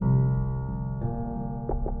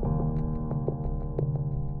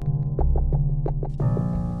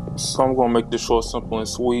So I'm gonna make this short, simple, and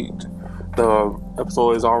sweet. The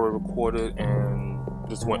episode is already recorded, and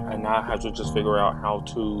and I have to just figure out how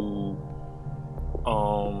to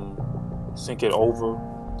sync it over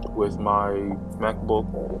with my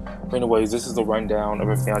MacBook. But anyways, this is the rundown of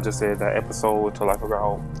everything I just said that episode until I figure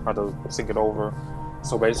out how to sync it over.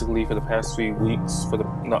 So basically, for the past 3 weeks,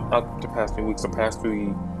 not the past 3 weeks, the past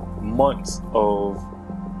 3 months of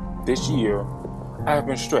this year, I have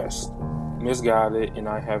been stressed, misguided, and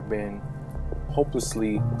I have been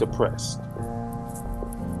hopelessly depressed.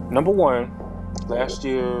 Number one, last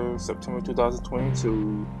year, September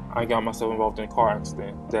 2022, I got myself involved in a car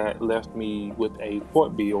accident that left me with a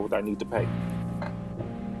court bill that I need to pay.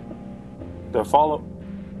 The following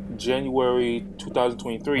January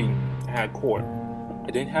 2023, I had court. I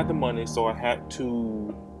didn't have the money, so I had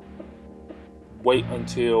to wait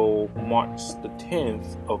until March the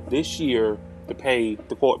 10th of this year to pay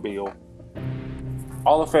the court bill.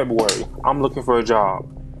 All of February, I'm looking for a job.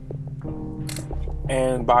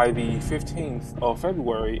 And by the 15th of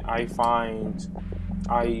February, I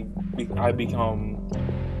become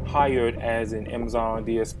hired as an Amazon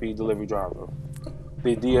DSP delivery driver.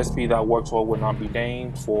 The DSP that I work for will not be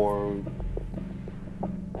named for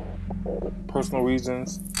personal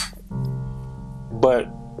reasons. But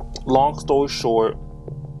long story short,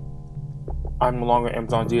 I'm no longer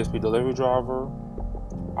Amazon DSP delivery driver.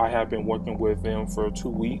 I have been working with them for 2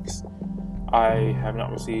 weeks. I have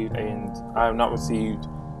not received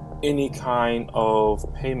any kind of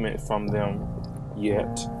payment from them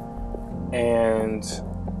yet, and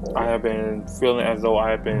I have been feeling as though I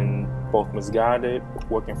have been both misguided,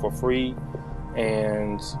 working for free,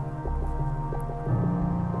 and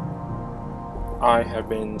I have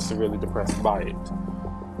been severely depressed by it.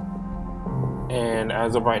 And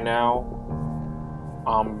as of right now,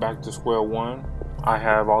 I'm back to square one. I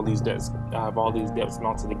have all these debts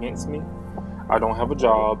mounted against me. I don't have a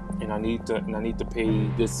job, and I need to pay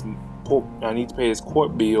this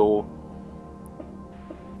court bill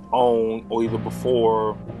on or either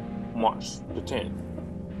before March the 10th.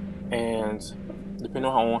 And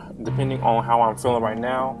depending on how I'm feeling right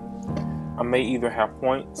now, I may either have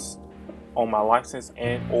points on my license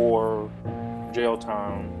and or jail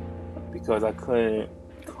time because I couldn't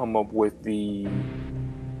come up with the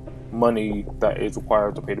money that is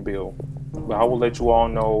required to pay the bill. But I will let you all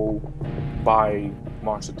know by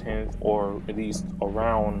March the 10th, or at least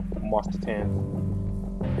around March the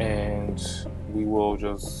 10th, and we will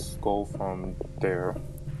just go from there.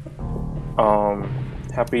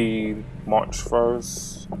 Happy March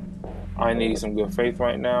 1st. I need some good faith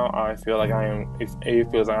right now. It feels like I am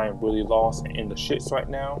really lost in the shits right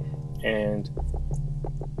now, and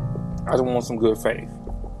I just want some good faith.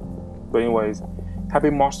 But anyways, happy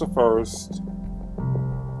March the 1st.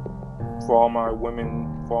 For all my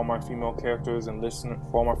women, for all my female characters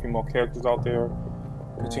for all my female characters out there,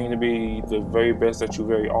 continue to be the very best that you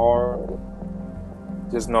very are.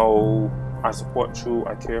 Just know I support you,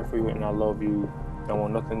 I care for you, and I love you. I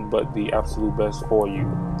want nothing but the absolute best for you.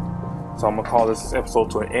 So I'm going to call this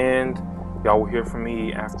episode to an end. Y'all will hear from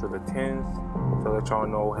me after the 10th to let y'all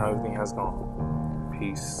know how everything has gone.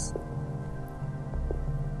 Peace.